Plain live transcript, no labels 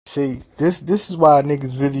See, this is why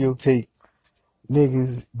niggas videotape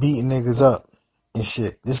niggas beating niggas up and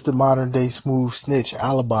shit. This the modern day smooth snitch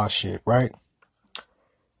alibi shit, right?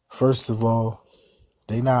 First of all,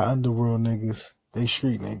 they not underworld niggas. They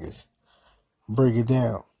street niggas. Break it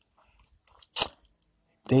down.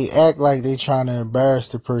 They act like they trying to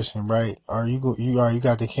embarrass the person, right? Or you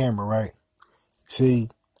got the camera, right? See,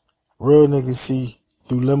 real niggas see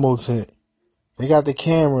through limo tint. They got the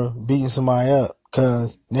camera beating somebody up.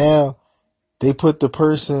 Cause now they put the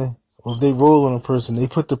person, or if they roll on a person, they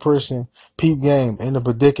put the person, peep game, in a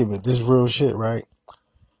predicament. This real shit, right?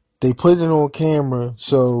 They put it on camera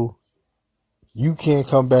so you can't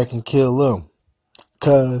come back and kill them.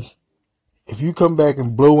 Cause if you come back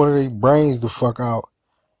and blow one of their brains the fuck out,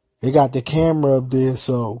 they got the camera up there,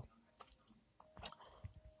 so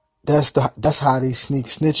that's how they sneak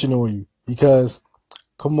snitching on you. Because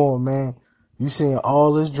come on, man, you seeing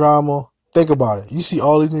all this drama. Think about it. You see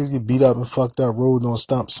all these niggas get beat up and fucked up, rolled on,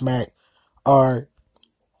 stumped, smacked. Alright,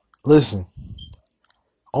 listen.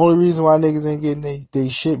 Only reason why niggas ain't getting they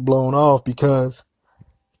shit blown off because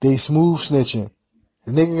they smooth snitching.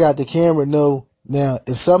 The nigga got the camera, know. Now,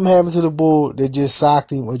 if something happens to the bull that just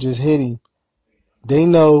socked him or just hit him, they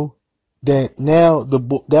know that now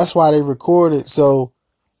that's why they record it, so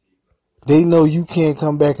they know you can't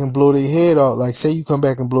come back and blow their head off. Like, say you come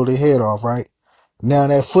back and blow their head off, right? Now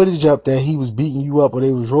that footage up that he was beating you up or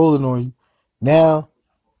they was rolling on you, now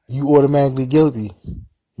you automatically guilty.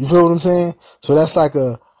 You feel what I'm saying? So that's like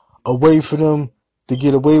a way for them to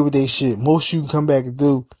get away with their shit. Most you can come back and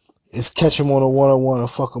do is catch them on a one-on-one and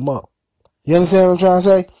fuck them up. You understand what I'm trying to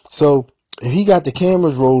say? So if he got the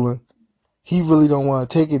cameras rolling, he really don't want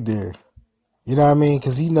to take it there. You know what I mean?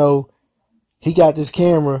 Because he know he got this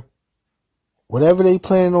camera. Whatever they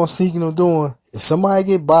planning on sneaking or doing, if somebody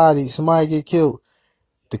get bodied, somebody get killed,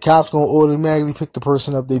 the cops gonna automatically pick the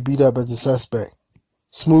person up they beat up as a suspect.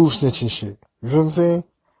 Smooth snitching shit. You feel what I'm saying?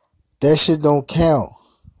 That shit don't count.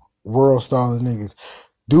 World stalling niggas.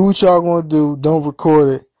 Do what y'all gonna do. Don't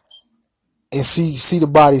record it and see the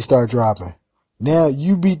body start dropping. Now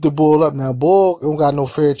you beat the bull up. Now bull don't got no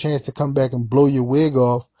fair chance to come back and blow your wig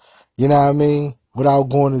off. You know what I mean? Without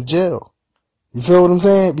going to jail. You feel what I'm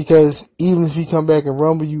saying? Because even if he come back and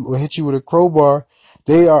rumble you or hit you with a crowbar,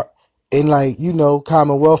 they are in, like,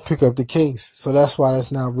 Commonwealth pick up the case. So that's why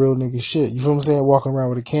that's not real nigga shit. You feel what I'm saying? Walking around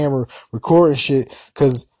with a camera recording shit.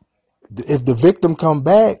 Cause if the victim come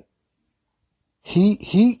back, he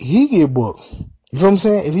get booked. You feel what I'm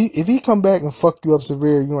saying? If he come back and fuck you up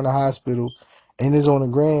severe, you in the hospital and it's on the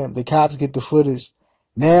gram, the cops get the footage.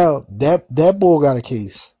 Now that boy got a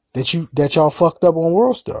case that y'all fucked up on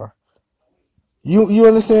World Star. You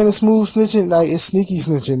understand the smooth snitching? Like, it's sneaky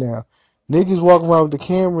snitching now. Niggas walk around with the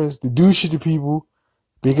cameras to do shit to people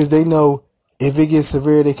because they know if it gets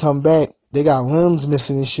severe, they come back. They got limbs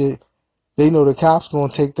missing and shit. They know the cops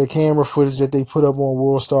gonna take the camera footage that they put up on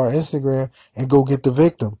World Star Instagram and go get the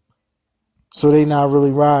victim. So they not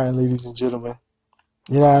really riding, ladies and gentlemen.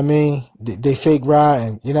 You know what I mean? They fake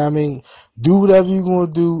riding. You know what I mean? Do whatever you gonna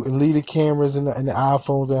do and leave the cameras and the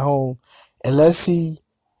iPhones at home. And let's see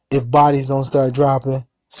if bodies don't start dropping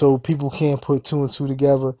so people can't put two and two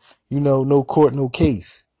together. No court, no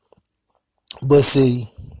case. But see,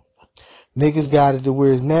 niggas got it to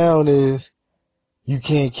where it's now is you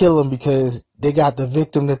can't kill them because they got the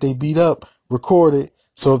victim that they beat up recorded.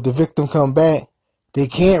 So if the victim come back, they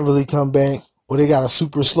can't really come back, or they got to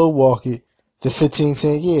super slow walk it to 15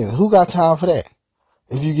 cent. Yeah, who got time for that?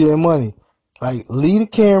 If you getting money, like, leave the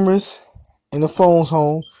cameras and the phones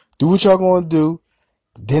home. Do what y'all gonna do.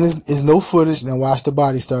 Then it's no footage. Now watch the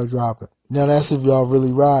body start dropping. Now that's if y'all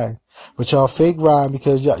really riding. But y'all fake riding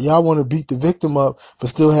because y'all want to beat the victim up, but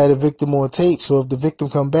still had the victim on tape. So if the victim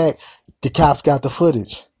come back, the cops got the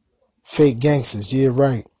footage. Fake gangsters. Yeah,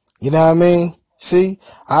 right. You know what I mean? See,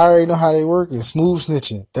 I already know how they working. Smooth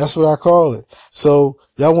snitching. That's what I call it. So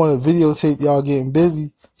y'all want to videotape y'all getting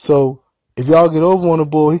busy. So if y'all get over on the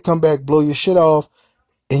bull, he come back, blow your shit off,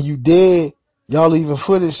 and you dead, y'all leaving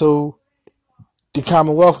footage so the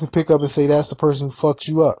Commonwealth can pick up and say that's the person who fucked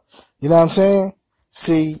you up. You know what I'm saying?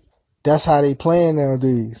 See, that's how they playing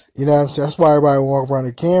nowadays. You know what I'm saying? That's why everybody walk around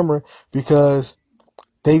the camera, because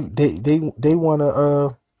they want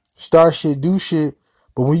to start shit, do shit,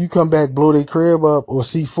 but when you come back, blow their crib up or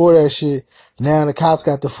see for that shit, now the cops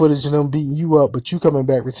got the footage of them beating you up, but you coming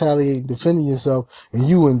back retaliating, defending yourself, and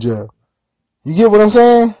you in jail. You get what I'm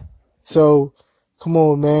saying? So, come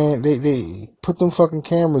on, man. They put them fucking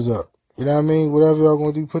cameras up. You know what I mean? Whatever y'all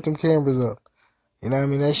gonna do, put them cameras up. You know what I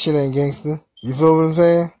mean? That shit ain't gangster. You feel what I'm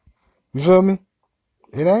saying? You feel me?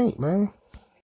 It ain't, man.